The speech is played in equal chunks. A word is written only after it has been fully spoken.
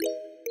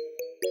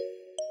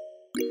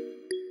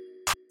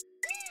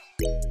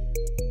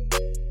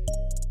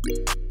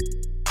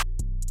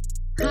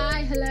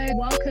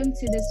welcome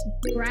to this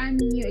brand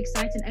new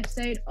exciting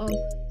episode of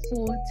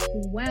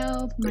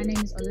 412. My name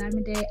is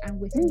Olamide,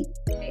 and with me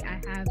today I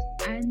have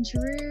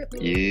Andrew.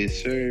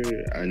 Yes, sir.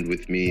 And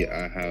with me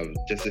I have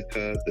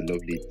Jessica, the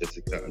lovely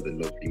Jessica, and the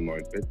lovely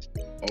Margaret,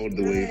 all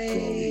the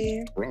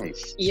way from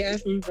France. Yeah,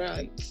 from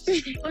France.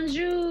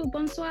 Bonjour,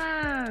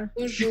 bonsoir.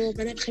 Bonjour,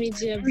 bon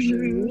après-midi à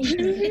vous.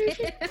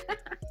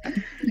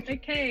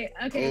 Okay.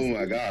 Oh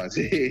my gosh.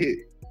 So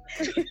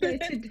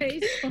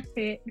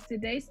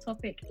today's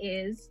topic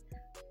is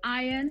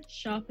iron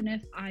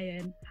sharpeneth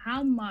iron.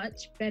 How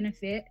much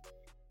benefit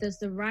does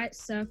the right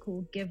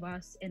circle give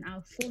us in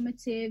our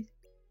formative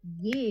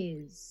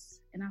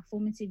years? So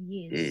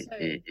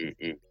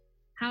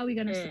how are we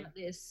going to start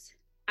this?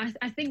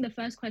 I think the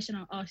first question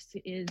I'll ask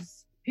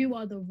is, who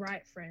are the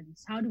right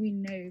friends? How do we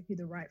know who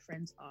the right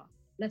friends are?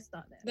 Let's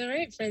start there. The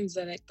right friends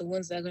are like the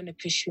ones that are going to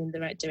push you in the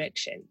right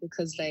direction,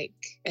 because like,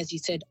 as you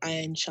said,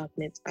 iron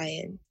sharpeneth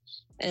iron.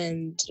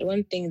 And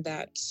one thing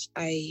that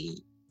I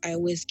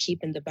always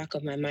keep in the back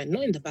of my mind,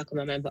 not in the back of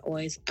my mind, but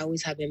I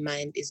always have in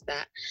mind, is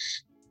that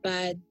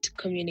bad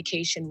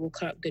communication will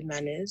corrupt good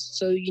manners.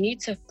 So you need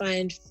to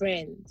find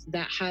friends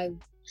that have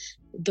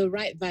the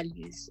right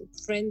values,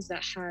 friends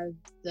that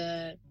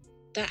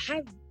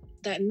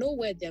know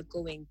where they're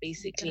going,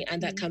 basically,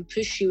 and that can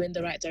push you in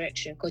the right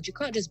direction. Because you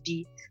can't just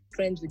be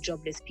friends with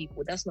jobless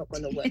people. That's not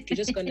going to work. You're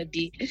just going to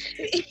be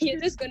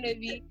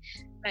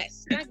like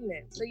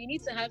stagnant. So you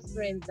need to have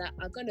friends that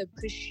are going to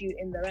push you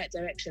in the right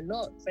direction,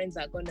 not friends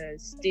that are going to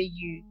steer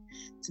you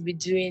to be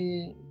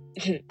doing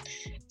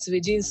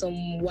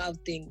some wild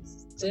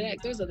things. So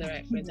like, those are the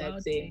right friends,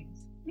 I'd say.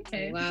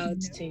 Okay.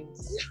 Wild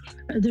things.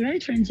 The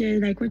right friends, yeah,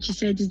 like what you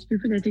said, is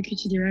people that take you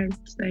to the right,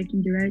 like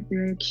in the right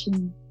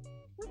direction.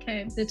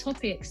 Okay. The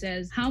topic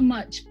says, how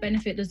much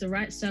benefit does the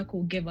right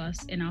circle give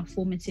us in our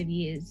formative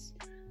years?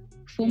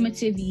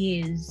 Formative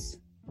years.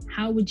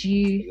 How would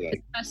you,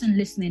 the person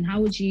listening, how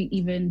would you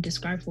even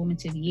describe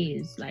formative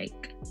years?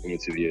 Like,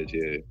 Formative years,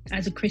 yeah.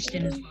 as a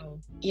Christian as well.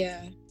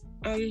 Yeah.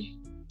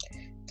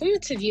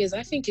 Formative years,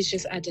 I think it's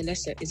just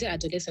adolescent. Is it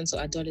adolescence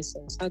or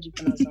adolescence? How do you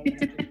pronounce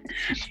that?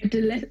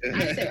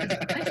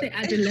 I say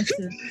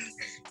adolescence.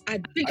 I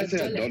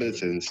say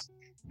adolescence.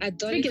 I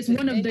think it's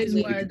one of those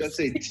You words. just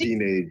say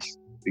teenage.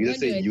 You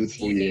just say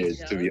youthful years,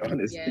 to be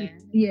honest. Yeah.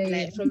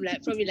 Yeah. From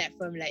 11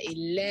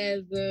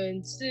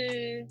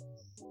 to,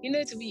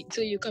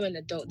 till you become an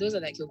adult. Those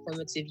are like your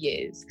formative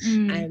years.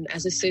 And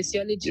as a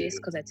sociologist,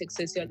 because I take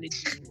sociology,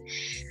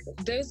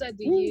 those are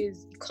the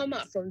years you come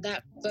out from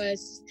that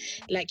first,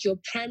 like your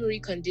primary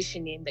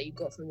conditioning that you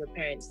got from your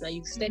parents. Now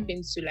you step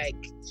into like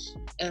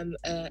a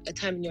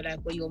time in your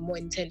life where you're more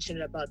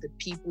intentional about the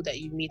people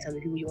that you meet and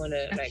the people you want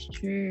to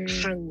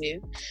hang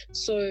with.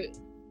 So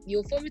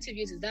your formative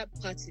years is that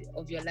part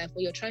of your life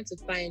where you're trying to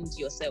find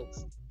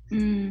yourself.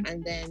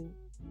 And then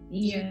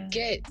you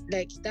get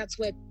like, that's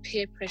where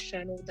peer pressure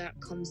and all that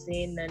comes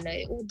in, and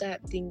like all those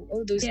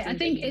things. I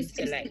think it's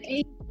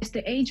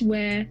the age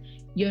where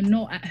you're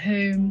not at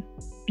home,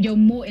 you're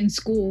more in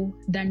school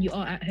than you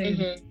are at home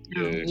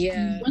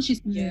now. Once you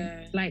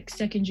start like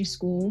secondary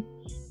school,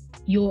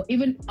 you're,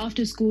 even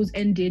after school's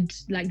ended,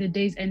 like the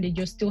days ended,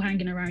 you're still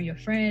hanging around your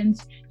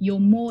friends. You're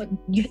more,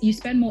 you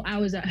spend more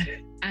hours at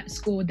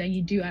school than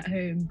you do at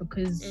home,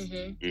 because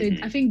so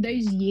I think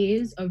those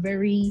years are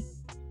very,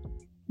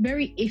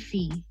 very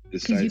iffy,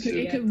 because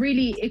it could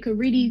really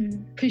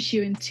push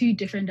you in two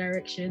different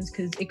directions,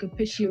 because it could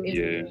push you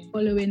in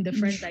following the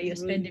friends that you're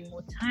spending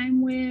more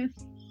time with,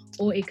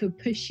 or it could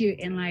push you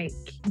in like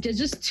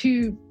just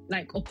two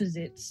like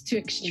opposites, two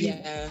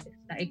extremes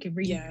that it could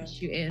really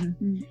push you in.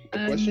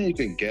 A question you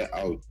can get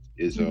out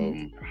is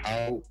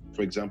how,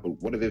 for example,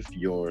 what if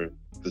the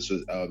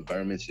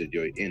environment that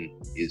you're in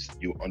is,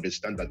 you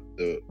understand that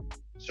the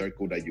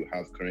circle that you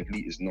have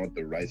currently is not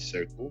the right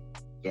circle.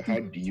 So how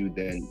do you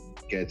then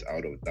get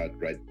out of that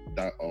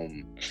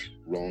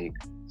wrong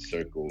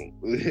circle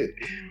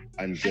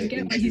and get I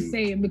get what he's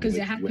saying, because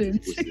it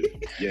happens.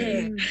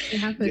 It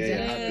happens.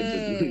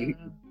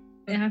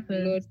 It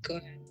happens. Lord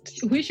God.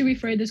 Who should we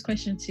throw this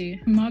question to?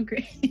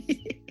 Margaret.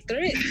 Throw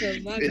it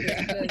to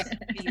Margaret first,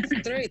 please.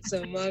 Throw it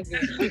to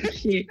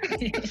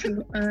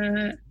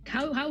Margaret.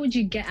 How would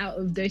you get out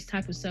of those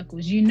type of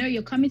circles?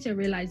 You're coming to a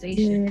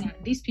realization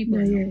that these people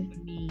are not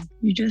for me.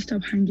 You just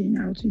stop hanging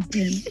out with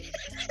them.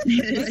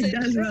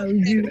 That's what I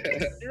would do.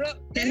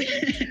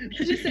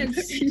 You just said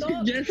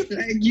stop. You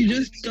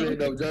just stop.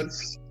 Straight up,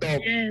 just stop.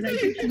 Yeah,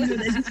 like if you know that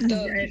this is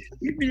right.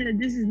 You feel that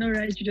this is not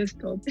right, you just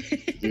stop.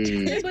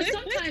 But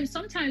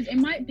sometimes it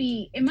might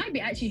be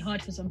actually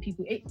hard for some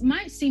people. It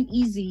might seem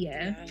easy,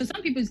 For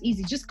some people it's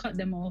easy, just cut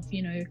them off,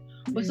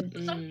 But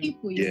for some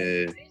people,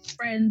 these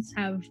friends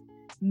have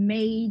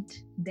made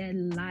their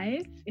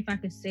life, if I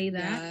could say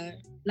that,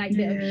 like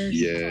they're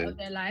part of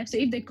their life. So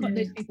if they cut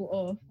those people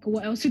off,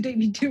 what else would they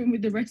be doing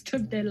with the rest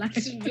of their life?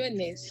 To be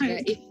honest,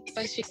 like, if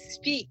I should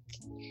speak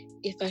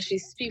if I should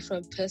speak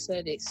from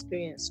personal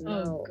experience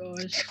now. Oh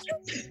gosh.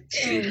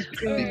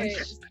 Right,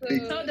 so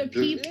Tell the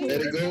people.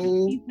 Let it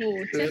go.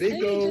 Let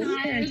it go.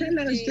 Yeah, tell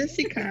us,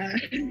 Jessica.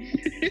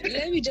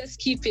 Let me just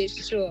keep it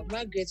short.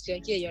 Margaret, you're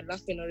here, you're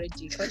laughing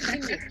already.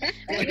 Continue.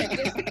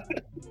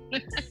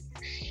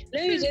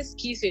 Let me just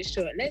keep it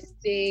short. Let's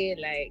say,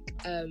 like,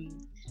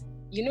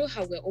 you know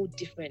how we're all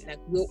different. Like,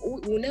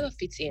 we'll never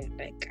fit in.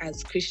 Like,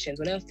 as Christians,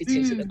 we'll never fit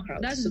into the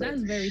crowd. That's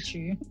very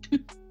true.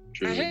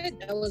 I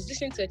was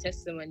listening to a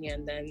testimony,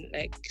 and then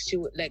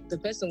the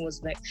person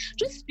was like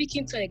just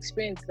speaking to an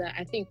experience that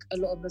I think a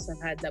lot of us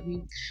have had, that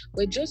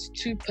we're just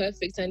too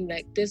perfect, and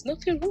like there's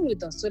nothing wrong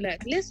with us. So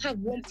like, let's have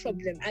one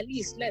problem at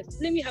least. Let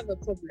me have a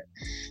problem.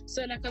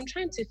 So like, I'm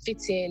trying to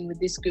fit in with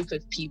this group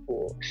of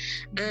people,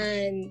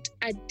 and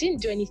I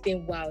didn't do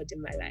anything wild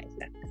in my life.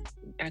 Like,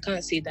 I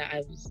can't say that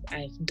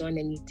I've done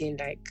anything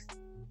like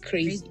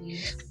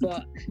crazy,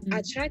 but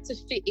I tried to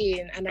fit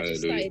in, and I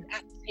just started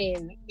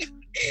acting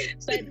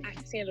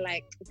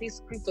like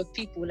this group of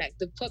people, like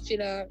the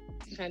popular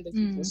kind of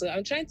people. So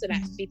I'm trying to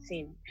like fit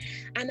in,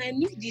 and I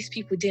knew these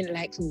people didn't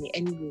like me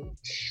anyway,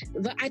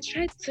 but I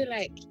tried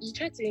to you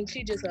try to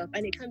include yourself,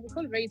 and it can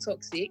become very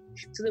toxic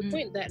to the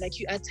point that like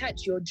you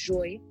attach your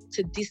joy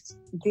to this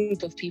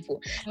group of people,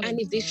 and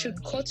if they should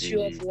cut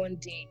you off one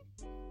day,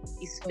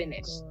 it's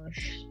finished.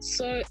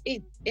 So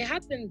it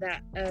happened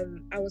that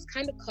I was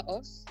kind of cut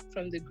off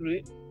from the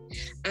group,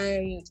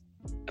 and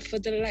for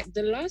the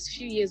last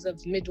few years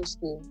of middle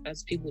school,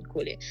 as people would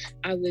call it,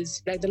 I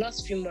was like, the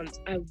last few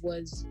months I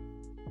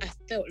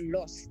felt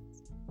lost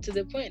to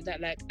the point that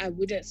like I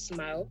wouldn't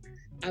smile.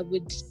 I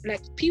would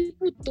like,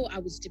 people thought I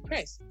was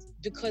depressed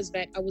because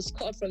like I was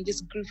cut off from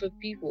this group of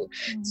people.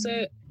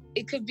 So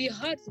it could be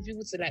hard for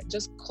people to like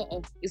just cut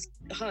off. It's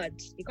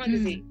hard. You can't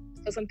just say.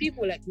 For some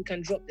people, like, we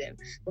can drop them,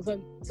 but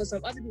for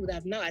some other people that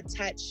have now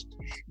attached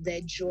their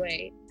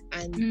joy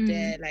and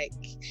their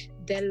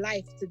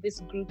life to this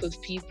group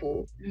of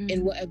people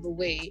in whatever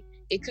way,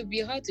 it could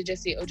be hard to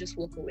just say, oh, just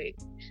walk away.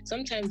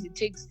 Sometimes you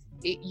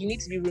need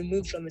to be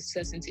removed from a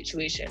certain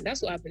situation.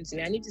 That's what happened to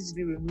me. I needed to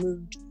be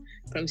removed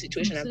from a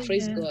situation, and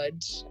praise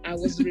God, I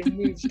was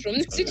removed from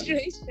the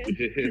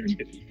situation.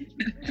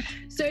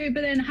 So,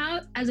 but then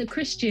how, as a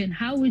Christian,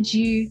 how would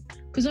you,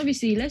 because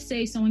obviously, let's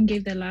say someone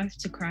gave their life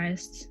to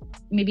Christ,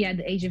 maybe at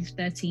the age of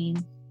 13,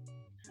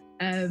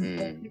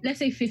 or let's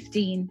say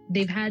 15,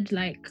 they've had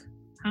like,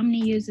 how many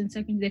years in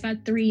secondary? They've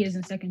had 3 years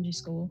in secondary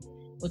school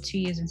or 2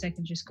 years in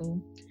secondary school.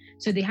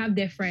 So they have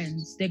their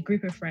friends, their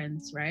group of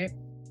friends, right?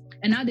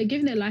 And now they're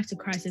giving their life to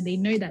Christ, and they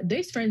know that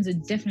those friends are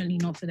definitely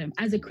not for them.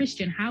 As a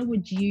Christian, how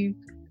would you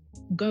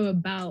go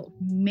about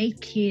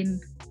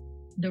making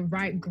the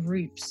right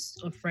groups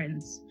of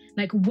friends?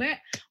 Like,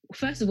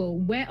 first of all,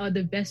 where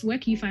can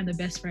you find the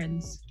best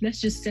friends? Let's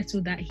just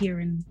settle that here,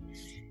 and,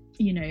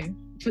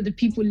 for the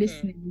people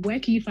listening, where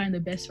can you find the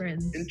best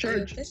friends? In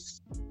church.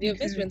 Your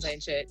best friends are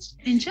in church.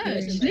 In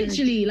church,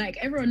 literally. Like,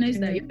 everyone knows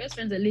that your best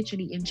friends are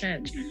literally in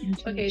church.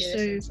 Okay,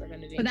 so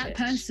for that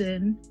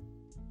person,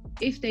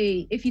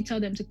 if you tell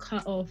them to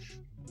cut off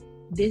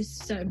this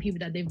certain people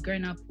that they've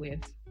grown up with,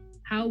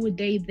 how would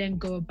they then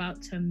go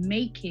about to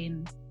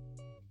making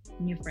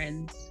new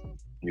friends?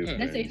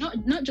 Let's say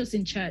not just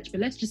in church, but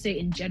let's just say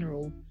in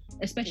general,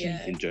 especially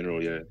in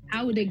general.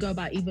 How would they go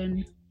about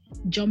even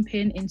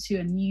jumping into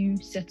a new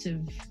set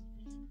of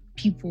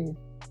people,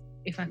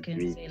 if I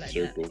can say like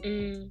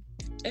that?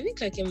 I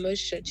think like in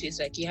most churches,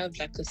 like you have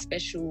like a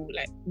special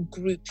like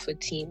group for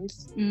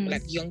teens,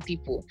 like young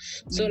people.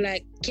 So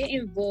like get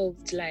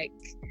involved, like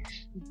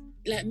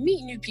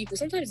meet new people.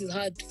 Sometimes it's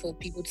hard for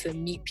people to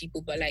meet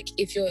people, but like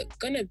if you're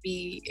gonna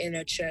be in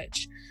a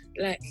church,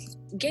 like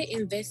get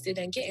invested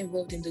and get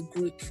involved in the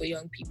group for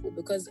young people,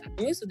 because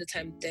most of the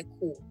time they're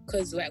cool,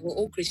 because like we're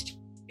all Christians,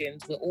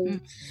 we're all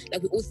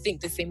like, we all think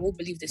the same, we all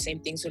believe the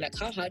same thing. So like,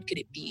 how hard could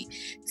it be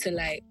to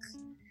like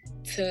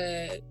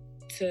to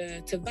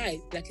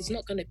vibe? Like, it's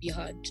not gonna be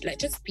hard. Like,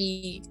 just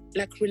be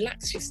like,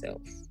 relax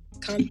yourself,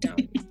 calm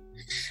down,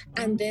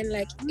 and then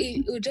like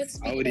it will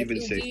just be, I would like,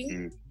 even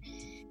say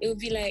it would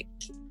be like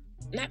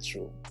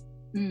natural.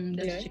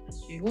 That's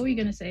true. What were you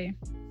gonna say,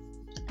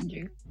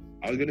 Andrew?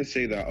 I was gonna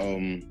say that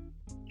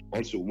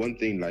also one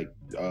thing like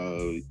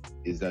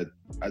is that,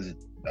 as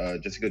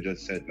Jessica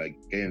just said, like,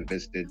 get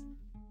invested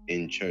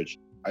in church.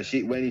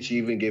 When she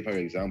even gave her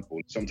example,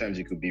 sometimes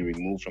you could be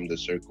removed from the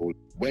circle.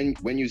 When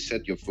you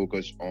set your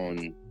focus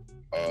on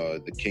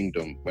the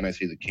kingdom, when I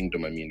say the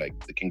kingdom, I mean like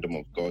the kingdom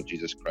of God,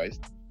 Jesus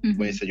Christ.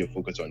 When you set your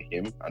focus on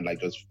him and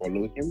like just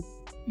follow him,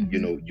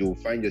 you'll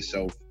find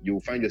yourself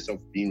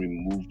being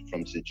removed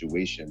from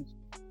situations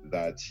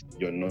that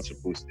you're not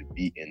supposed to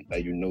be in,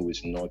 that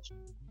is not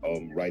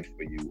right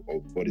for you, or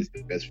what is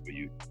the best for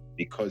you,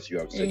 because you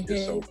have set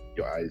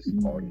your eyes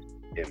on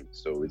him.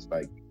 So it's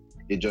like,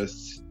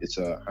 it's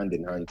a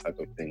hand-in-hand type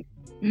of thing.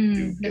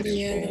 You get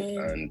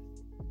involved,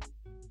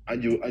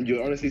 and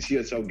you honestly see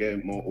yourself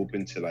getting more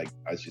open to, like,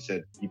 as you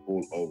said,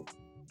 people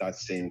that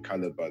same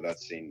caliber, that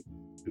same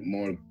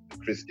more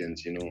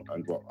Christians, you know,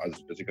 and what,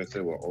 as Jessica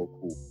said, we're all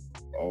cool,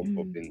 all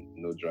popping,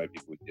 no dry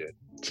people there.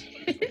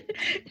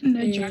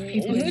 No dry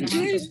people in the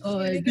house of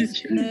God.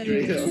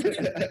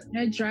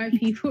 No dry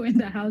people in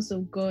the house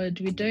of God.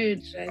 We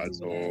don't at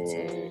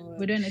all.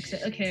 We don't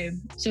accept. Okay,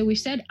 so we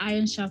said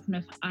iron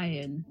sharpeneth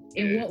iron.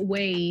 In what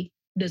way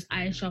does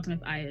iron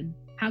sharpeneth iron?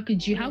 How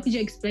could you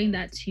explain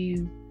that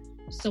to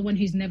someone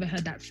who's never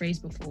heard that phrase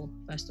before?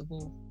 First of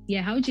all,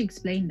 how would you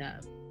explain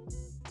that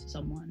to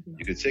someone?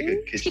 You could take a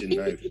kitchen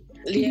knife.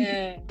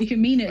 Yeah, you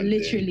can mean it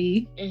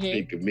literally.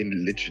 You can mean it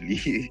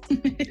literally.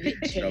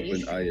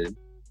 Sharpen iron.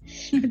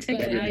 Take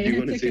an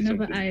iron, take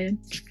another iron.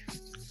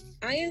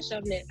 Iron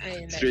sharpening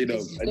iron. Like, straight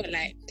up.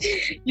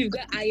 You've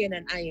got iron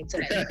and iron, so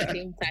like the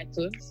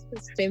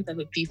same type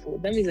of people.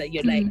 That means that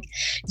you're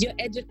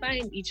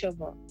edifying each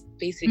other,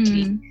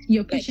 basically.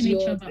 You're pushing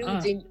each other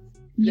up.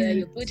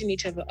 You're building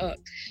each other up.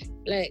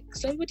 Like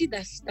somebody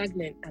that's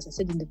stagnant, as I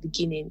said in the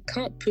beginning,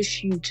 can't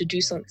push you to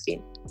do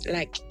something.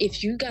 Like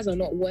if you guys are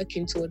not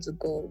working towards a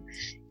goal,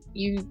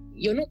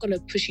 you're not gonna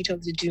push each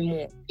other to do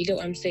more. You get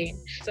what I'm saying?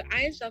 So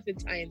iron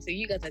sharpens iron. So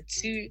you guys are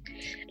two,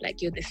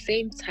 like you're the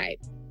same type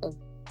of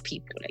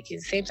people, like you're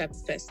the same type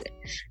of person,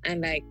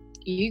 and like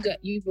you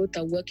both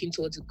are working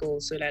towards a goal.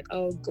 So like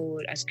our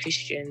goal as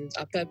Christians,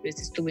 our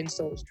purpose is to win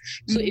souls.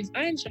 So if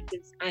iron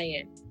sharpens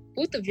iron,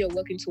 both of you are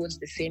working towards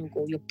the same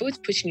goal. You're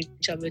both pushing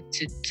each other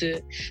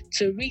to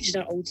reach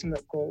that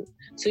ultimate goal.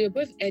 So you're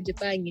both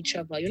edifying each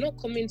other. You're not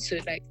coming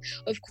to, like,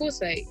 of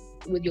course, like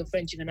with your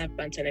friends you can have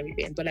banter and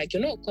everything, but like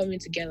you're not coming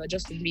together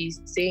just to be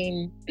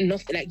saying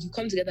nothing. Like you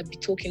come together, be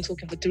talking for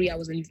 3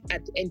 hours, and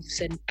at the end you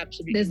said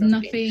absolutely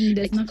nothing.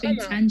 There's nothing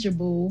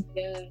tangible.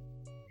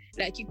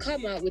 Like you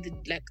come out with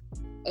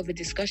of a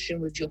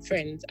discussion with your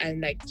friends, and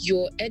like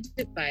you're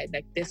edified,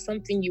 like there's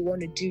something you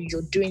want to do,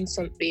 you're doing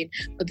something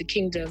for the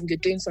kingdom, you're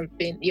doing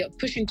something, you're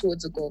pushing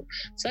towards a goal.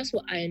 So that's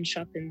what iron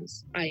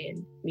sharpens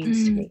iron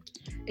means to me.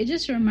 It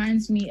just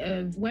reminds me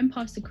of when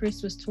Pastor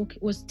Chris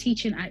was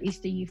teaching at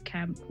Easter Youth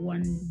Camp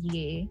one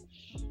year.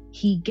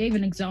 He gave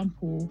an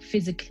example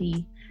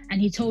physically,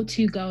 and he told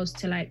two girls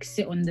to like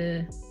sit on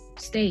the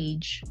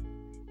stage,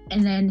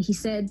 and then he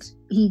said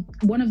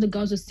one of the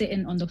girls was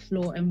sitting on the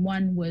floor and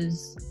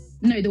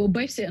they were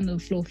both sitting on the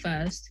floor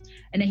first,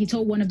 and then he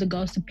told one of the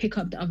girls to pick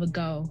up the other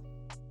girl,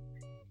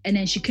 and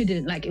then she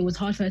couldn't, like it was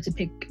hard for her to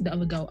pick the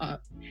other girl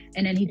up,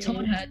 and then he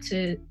told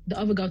the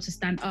other girl to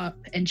stand up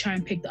and try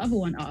and pick the other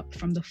one up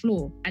from the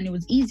floor, and it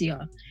was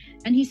easier.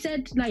 And he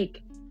said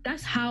like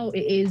that's how it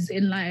is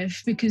in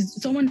life,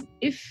 because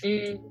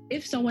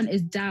if someone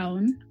is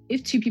down,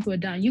 if two people are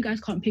down, you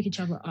guys can't pick each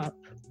other up.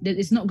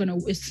 It's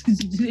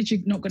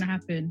literally not gonna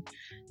happen.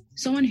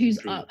 Someone who's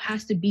up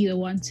has to be the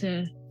one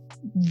to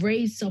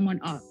raise someone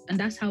up, and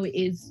that's how it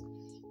is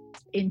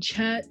in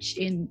church,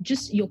 in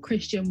just your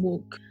Christian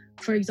walk.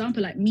 For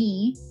example, like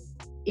me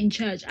in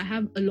church, I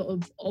have a lot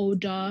of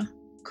older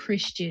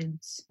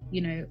Christians,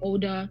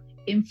 older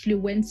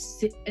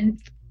influencers in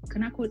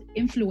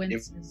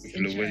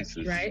church,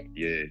 right?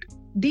 Yeah,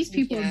 these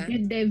people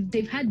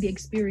they've had the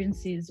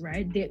experiences,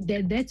 right?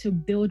 They're there to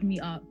build me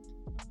up.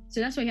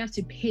 So that's why you have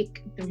to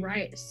pick the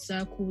right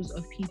circles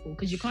of people,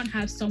 because you can't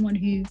have someone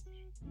who,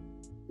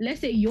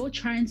 let's say you're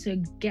trying to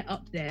get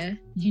up there,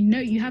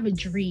 you have a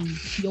dream,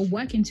 you're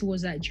working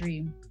towards that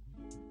dream,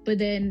 but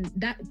then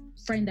that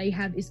friend that you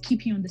have is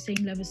keeping you on the same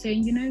level,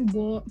 saying, you know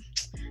what,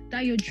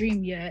 that your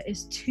dream,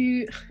 it's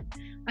too,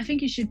 I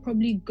think you should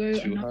probably go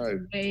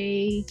another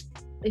way.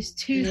 It's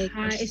too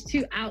high, it's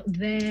too out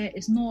there,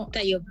 it's not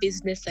that your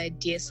business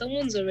idea,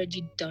 someone's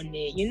already done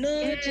it,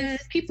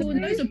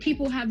 loads of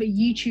people have a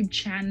YouTube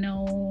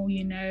channel,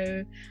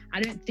 I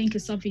don't think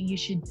it's something you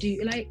should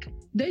do. Like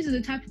those are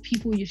the type of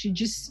people you should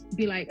just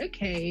be like,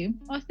 okay,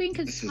 I think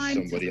it's time.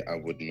 This is somebody I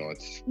would not.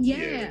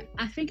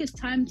 I think it's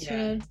time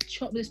to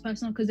chop this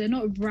person off, because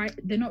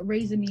they're not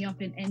raising me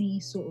up in any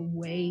sort of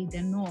way.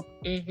 They're not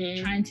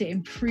trying to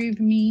improve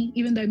me,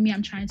 even though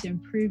I'm trying to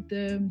improve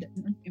them. They're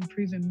not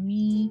improving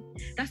me.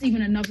 That's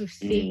even another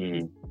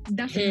thing.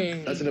 That's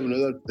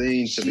another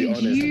thing, to be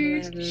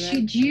honest.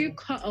 Should you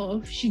cut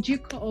off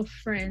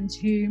friends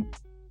who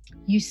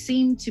you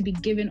seem to be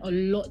giving a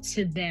lot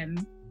to them,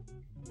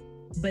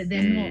 but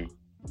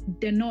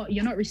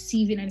you're not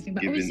receiving anything?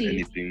 But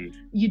obviously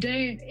you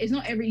don't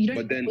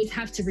always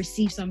have to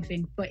receive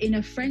something, but in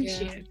a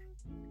friendship,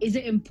 is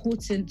it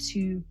important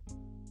to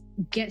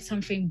get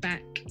something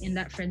back in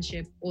that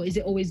friendship, or is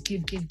it always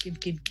give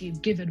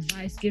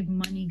advice, give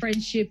money,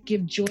 friendship,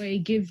 give joy,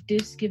 give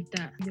this, give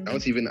that? I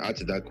want to even add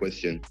to that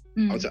question.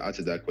 Because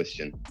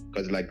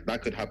like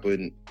that could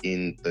happen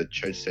in the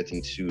church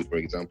setting too. For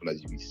example,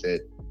 as you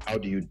said, how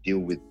do you deal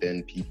with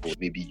then people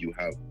maybe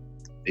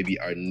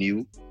are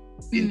new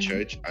in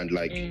church, and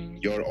like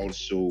you're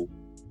also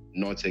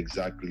not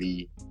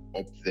exactly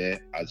up there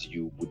as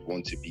you would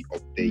want to be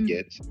up there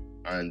yet,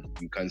 and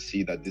you can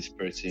see that this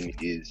person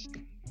is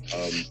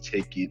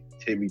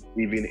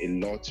receiving a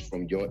lot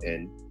from your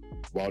end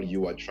while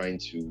you are trying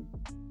to.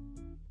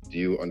 Do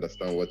you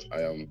understand what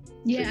I am?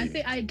 Yeah,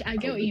 saying? I think I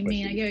get what you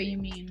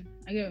mean.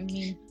 I get what you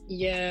mean.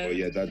 Yeah. Oh,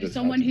 yeah, that just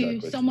someone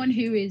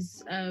who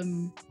is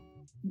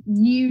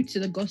new to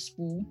the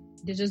gospel,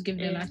 they just give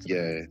their life to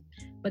Christ.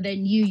 But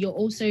then you're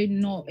also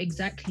not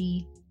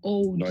exactly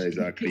old. Not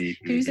exactly.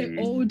 Can you say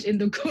old in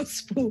the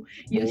gospel?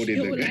 You're old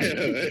still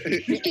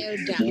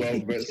well,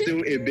 but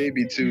still a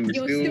baby too.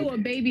 You're still a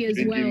baby as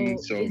well.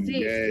 Is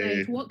it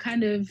like what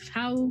kind of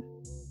how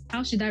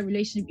should that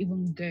relationship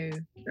even go?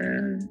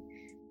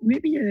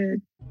 Maybe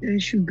they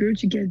should grow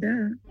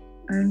together.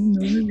 I don't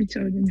know. Maybe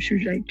tell them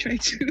should like try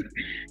to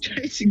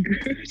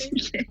grow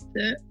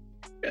together.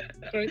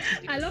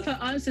 I love her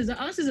answers. Her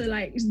answers are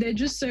like they're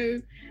just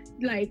so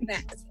like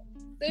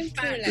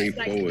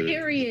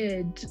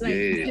period.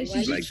 Like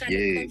she's like trying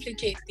to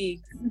complicate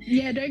things.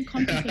 Yeah, don't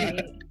complicate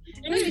it.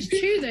 No, it's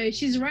true though.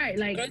 She's right.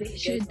 Like they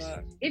should,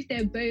 if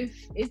they're both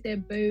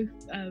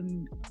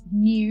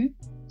new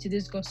to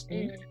this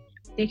gospel,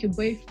 they could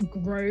both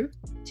grow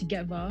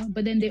together.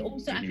 But then they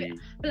also, I feel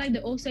like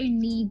they also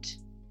need.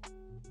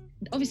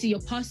 Obviously, your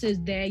pastor is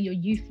there, your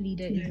youth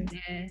leader is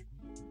there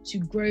to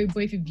grow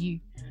both of you,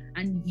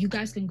 and you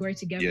guys can grow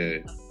together.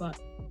 Yeah. But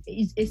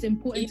it's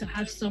important to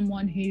have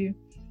someone who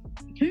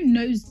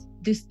knows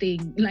this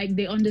thing, like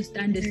they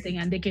understand this thing,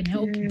 and they can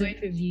help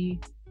both of you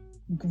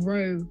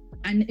grow.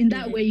 And in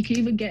that way, you can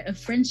even get a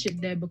friendship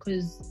there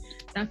because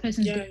that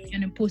person's going to be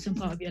an important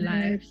part of your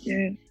life.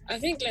 Yeah, I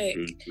think like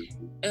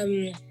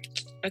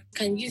I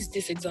can use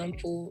this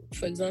example.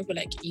 For example,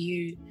 like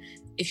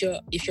if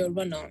you're a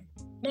runner.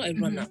 Not a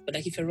runner, but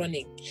like if you're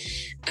running,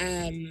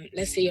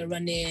 let's say you're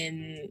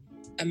running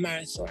a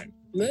marathon.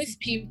 Most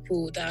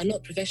people that are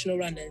not professional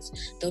runners,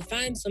 they'll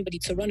find somebody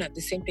to run at the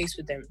same pace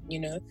with them,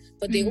 you know.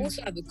 But they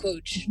also have a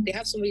coach. They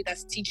have somebody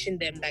that's teaching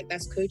them, like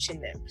that's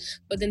coaching them.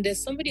 But then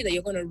there's somebody that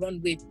you're going to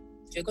run with.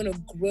 You're going to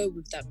grow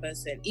with that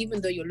person,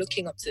 even though you're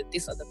looking up to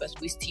this other person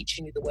who's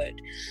teaching you the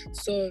word.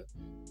 So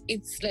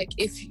it's like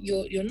if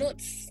you're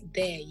not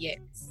there yet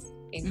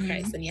in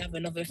Christ and you have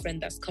another friend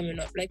that's coming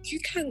up, like you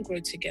can grow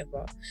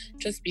together.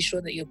 Just be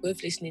sure that you're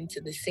both listening to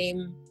the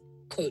same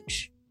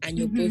coach and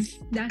you're both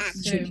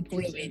actually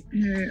growing.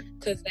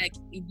 Because like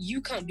you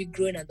can't be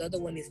growing and the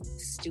other one is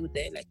still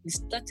there. Like we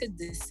started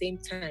the same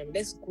time.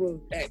 Let's grow.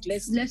 Like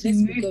let's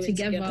move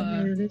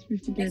together. Let's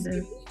move together.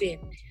 Let's be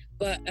moving.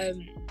 But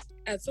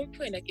at some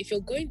point, like if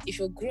you're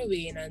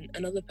growing and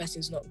another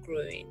person's not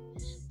growing,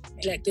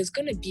 like there's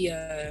gonna be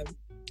a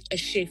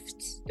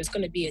shift. There's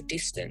going to be a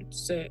distance,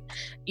 so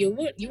you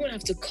won't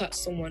have to cut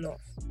someone off.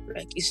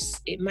 Like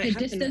it might the happen. The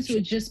distance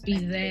will just be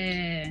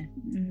there.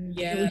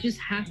 It will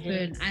just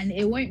happen, and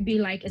it won't be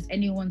like it's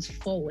anyone's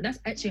fault. That's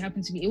actually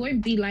happened to me. It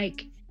won't be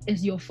like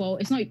it's your fault.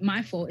 It's not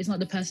my fault. It's not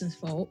the person's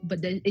fault.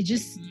 But there's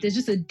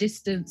just a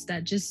distance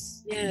that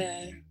just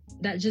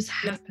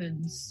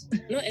happens.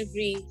 Not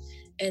every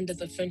end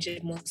of a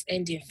friendship must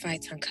end in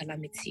fight and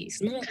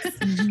calamities. Not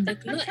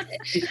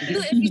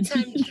every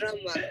time drama.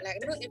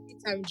 Like not every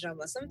time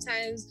drama.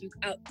 Sometimes you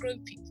outgrow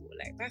people.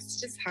 Like that's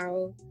just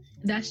how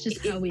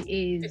it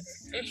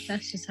is.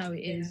 That's just how it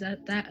is.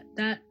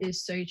 That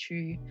is so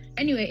true.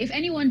 Anyway, if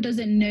anyone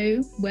doesn't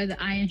know where the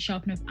iron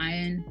sharpeneth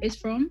iron is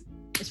from,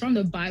 it's from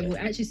the Bible. It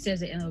actually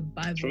says it in the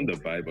Bible. It's from the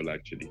Bible,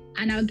 actually.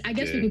 And I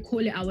guess we could call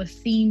it our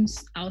theme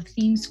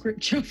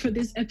scripture for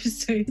this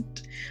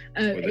episode.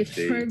 It's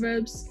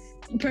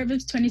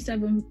Proverbs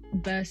 27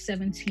 verse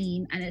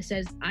 17, and it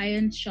says,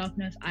 "Iron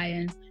sharpeneth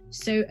iron,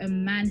 so a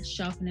man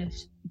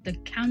sharpeneth the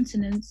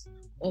countenance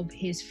of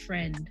his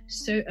friend."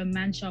 So a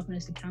man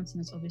sharpeneth the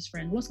countenance of his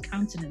friend. What's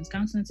countenance?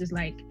 Countenance is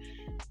like,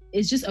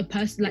 it's just a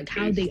person, like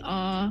how they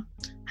are,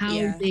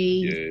 how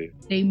they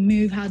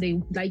move, how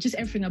they like, just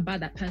everything about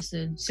that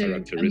person. So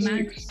a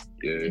man,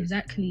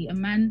 exactly, a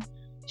man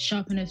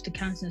sharpeneth the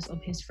countenance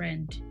of his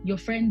friend. Your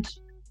friend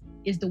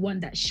is the one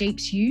that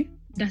shapes you.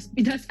 That's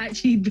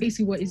actually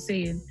basically what it's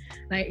saying.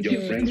 Like your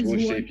friends will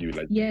shape you.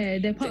 Like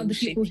they're part of the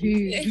people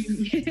who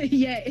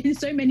in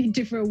so many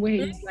different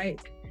ways.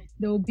 Like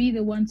they'll be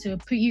the one to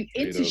put you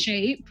into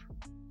shape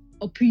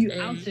or put you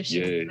out of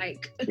shape.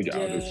 Like put you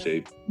out of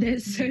shape.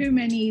 There's so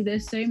many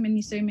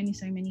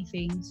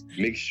things.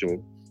 Make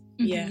sure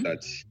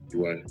that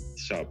you are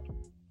sharp.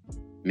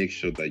 Make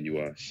sure that you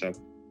are sharp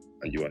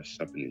and you are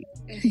sharpening.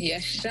 Yeah,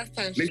 sharp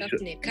and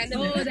sharpening. That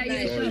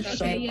you're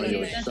sharp. And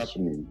you're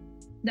sharpening.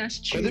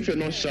 That's true. Because if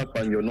you're not sharp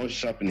and you're not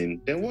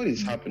sharpening, then what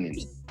is happening?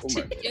 Oh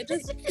my God. You're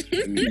just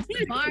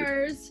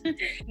bars.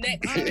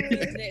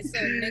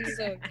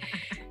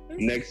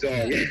 Next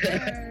song.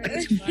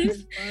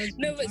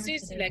 No, but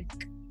seriously, like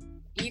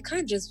you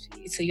can't just.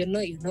 So you're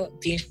not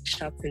being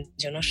sharpened.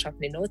 You're not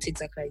sharpening. What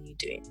exactly are you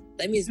doing?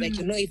 That means like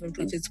you're not even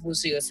profitable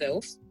to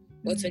yourself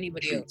or to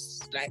anybody else.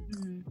 Like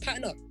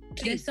pattern up.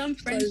 Please. There's some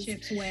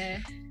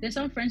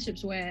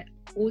friendships where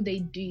all they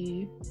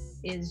do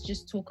is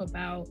just talk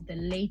about the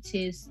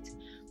latest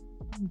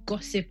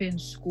gossip in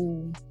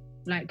school,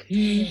 like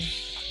who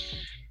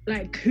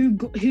bought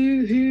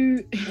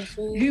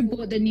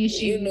the new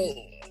shoes.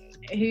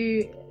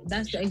 Who?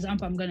 That's the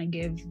example I'm gonna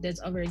give. There's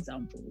other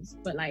examples,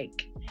 but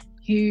like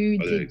who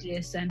did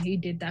this and who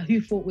did that? Who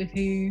fought with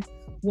who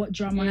what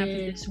drama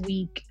happened this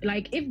week.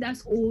 Like, if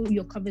that's all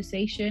your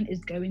conversation is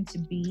going to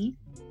be,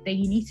 then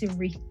you need to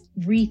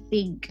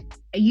rethink.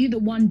 Are you the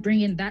one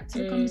bringing that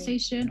to the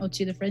conversation or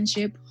to the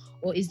friendship,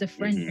 or is the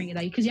friend bringing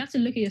that? Because you have to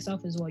look at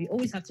yourself as well. You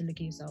always have to look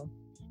at yourself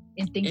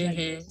in things like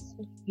this.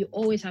 You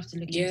always have to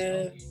look at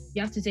yourself.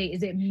 You have to say,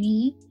 is it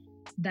me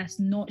that's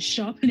not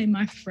sharpening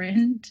my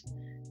friend?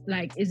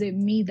 Like, is it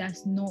me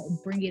that's not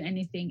bringing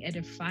anything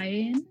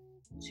edifying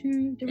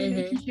to the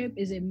relationship?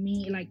 Is it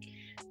me? Like,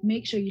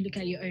 make sure you look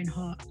at your own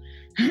heart.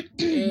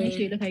 Make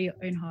sure you look at your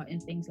own heart in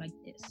things like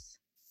this.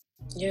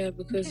 Yeah,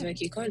 because like,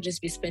 you can't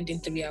just be spending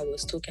 3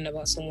 hours talking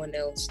about someone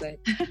else. Like,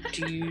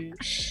 do you...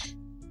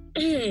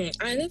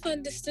 I never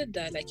understood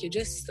that. Like, you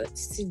just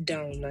sit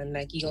down and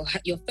like you're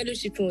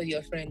fellowshipping with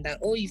your friend, and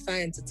all you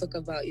find to talk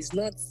about is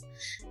not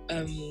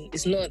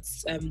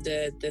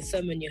the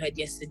sermon you heard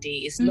yesterday.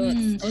 It's not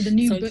or the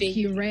new book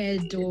you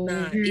read, or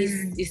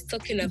it's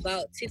talking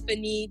about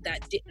Tiffany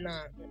that did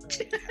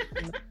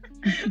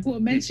Well,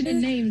 mentioning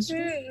names.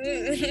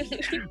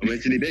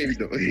 Mentioning names,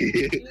 though.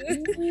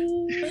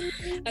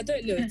 I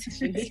don't know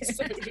Tiffany.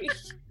 Sorry.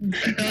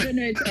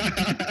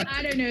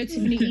 I don't know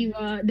Tiffany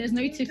either. There's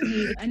no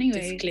Tiffany.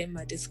 Anyway.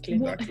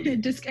 Disclaimer.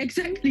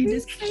 Exactly.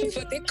 Disclaimer.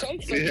 But they come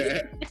from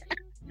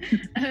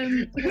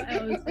what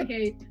else?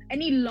 Okay.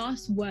 Any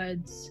last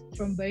words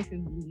from both of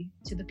you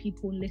to the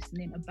people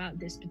listening about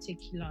this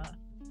particular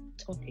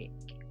topic?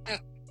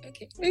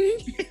 Okay.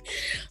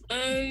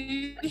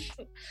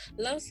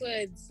 Last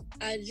words.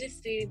 I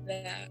just say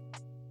that,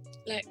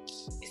 like,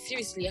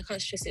 seriously, I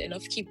can't stress it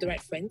enough. Keep the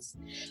right friends,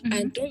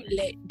 and don't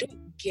let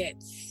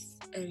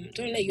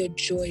your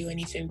joy or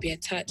anything be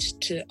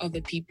attached to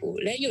other people.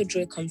 Let your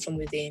joy come from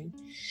within,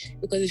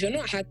 because if you're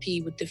not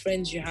happy with the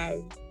friends you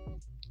have,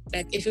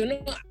 like, if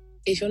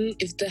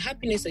the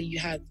happiness that you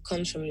have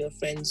comes from your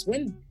friends,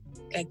 when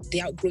like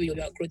they outgrow you,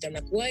 outgrow them,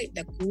 like, why?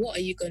 Like, what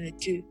are you gonna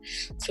do?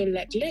 So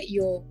like, let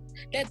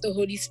the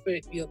Holy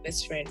Spirit be your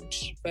best friend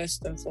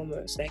first and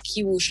foremost. Like,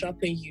 He will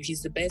sharpen you.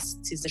 He's the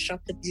best. He's the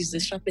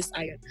sharpest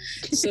iron.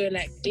 So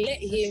like,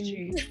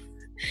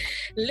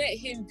 let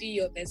him be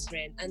your best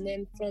friend, and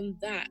then from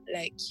that,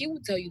 like, He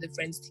will tell you the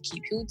friends to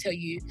keep. He will tell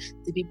you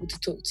the people to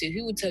talk to.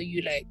 He will tell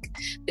you like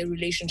the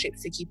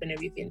relationships to keep and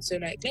everything. So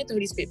like, let the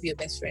Holy Spirit be your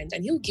best friend,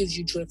 and He'll give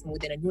you joy from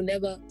within, and He'll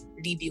never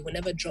leave you. He'll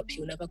never drop you.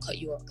 He'll never cut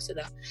you off. So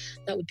that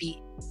would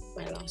be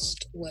my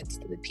last words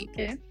to the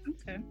people.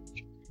 Okay.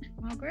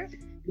 Margaret?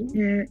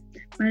 Yeah,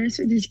 my last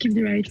word is keep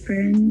the right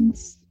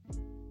friends.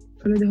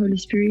 Follow the Holy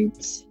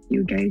Spirit.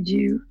 He'll guide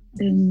you.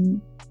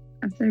 Then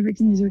after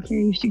everything is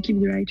okay, if you keep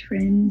the right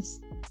friends,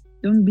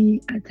 don't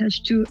be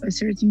attached to a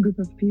certain group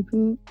of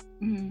people,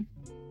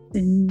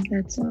 then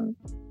that's all.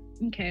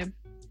 Okay.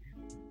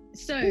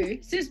 So,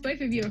 since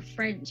both of you are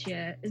French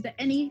here, is there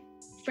any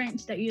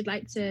French that you'd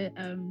like to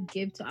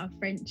give to our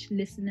French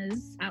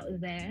listeners out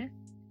there?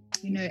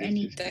 You know,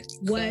 any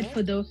word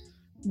for the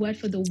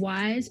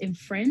wise in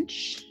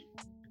French?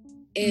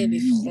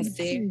 Les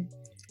Français,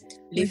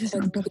 les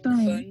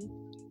francophones.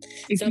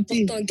 C'est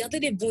important. Gardez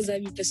les bons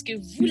amis, parce que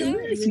vous là,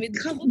 vous aimez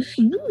trop. Vous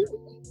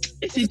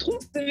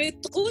aimez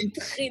trop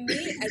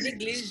traîner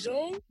avec les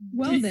gens.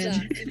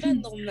 C'est pas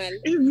normal.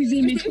 Et vous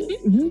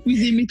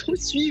aimez trop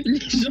suivre les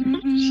gens.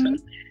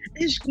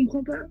 Et je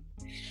comprends pas.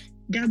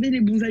 Garder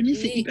les bons amis,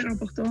 c'est hyper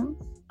important.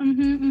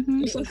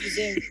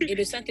 Et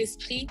le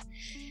Saint-Esprit,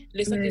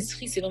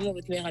 c'est vraiment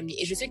votre meilleur ami.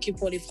 Et je sais que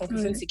pour les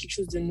francophones, c'est quelque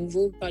chose de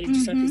nouveau, parler du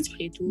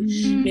Saint-Esprit et tout.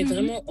 Mais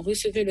vraiment,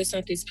 recevez le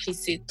Saint-Esprit,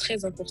 c'est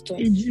très important.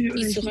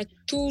 Il sera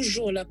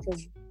toujours là pour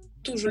vous.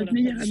 Toujours là pour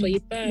vous. Soyez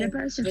pas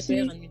votre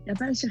meilleur ami. Il n'y a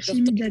pas à chercher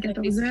midi à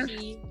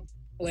 14h.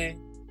 Ouais.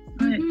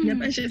 Il n'y a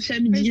pas à chercher à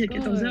midi à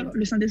 14h.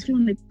 Le Saint-Esprit,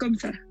 on est comme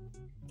ça.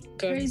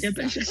 Il n'y a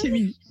pas à chercher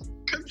midi.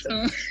 Comme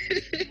ça.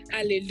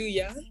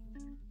 Alléluia.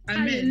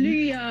 Amen.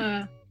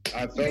 Hallelujah.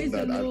 I felt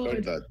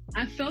that.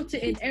 I felt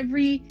it in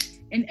every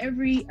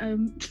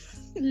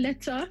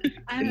letter.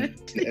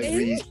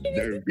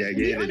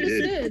 We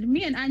understood.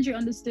 Me and Andrew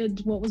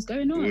understood what was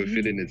going on. We were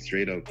feeling it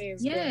straight up.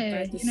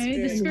 Yeah, the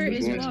Spirit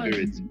is one.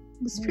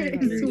 The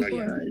Spirit is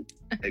one.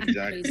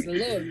 Exactly. Praise the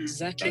Lord.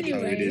 Exactly.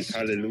 That's how it is.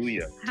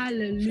 Hallelujah.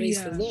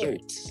 Praise the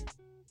Lord. So,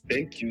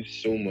 thank you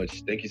so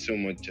much. Thank you so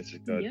much,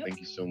 Jessica. Yep. Thank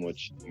you so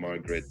much,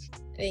 Margaret.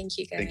 Thank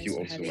you, guys. Thank you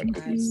also, my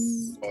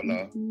co-host,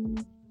 Paula.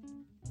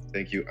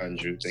 Thank you,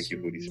 Andrew. Thank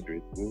you, Holy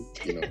Spirit.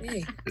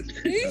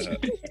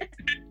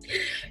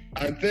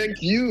 And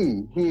thank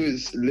you who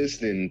is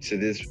listening to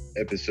this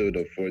episode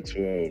of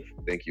 412.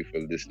 Thank you for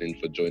listening,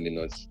 for joining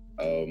us.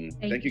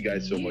 Thank you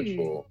guys so much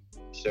for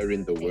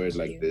sharing the word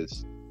like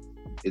this.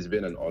 It's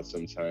been an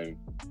awesome time.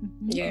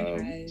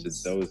 To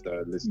those that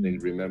are listening,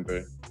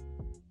 remember,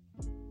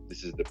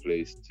 this is the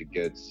place to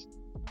get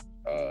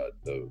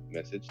the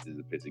message. This is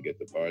the place to get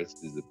the bars.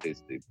 This is the place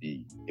to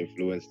be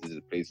influenced. This is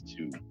the place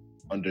to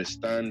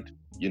understand.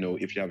 You know,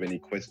 if you have any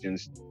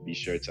questions, be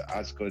sure to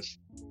ask us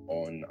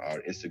on our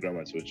Instagram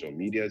and social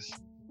medias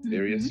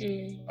areas.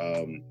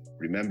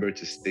 Remember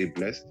to stay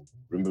blessed.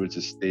 Remember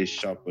to stay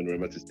sharp, and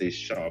remember to stay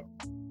sharp.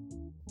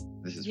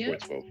 This is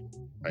 412.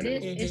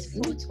 This is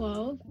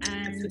 412,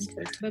 and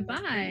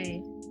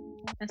bye-bye.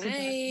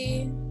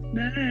 Bye.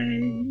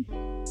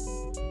 Bye.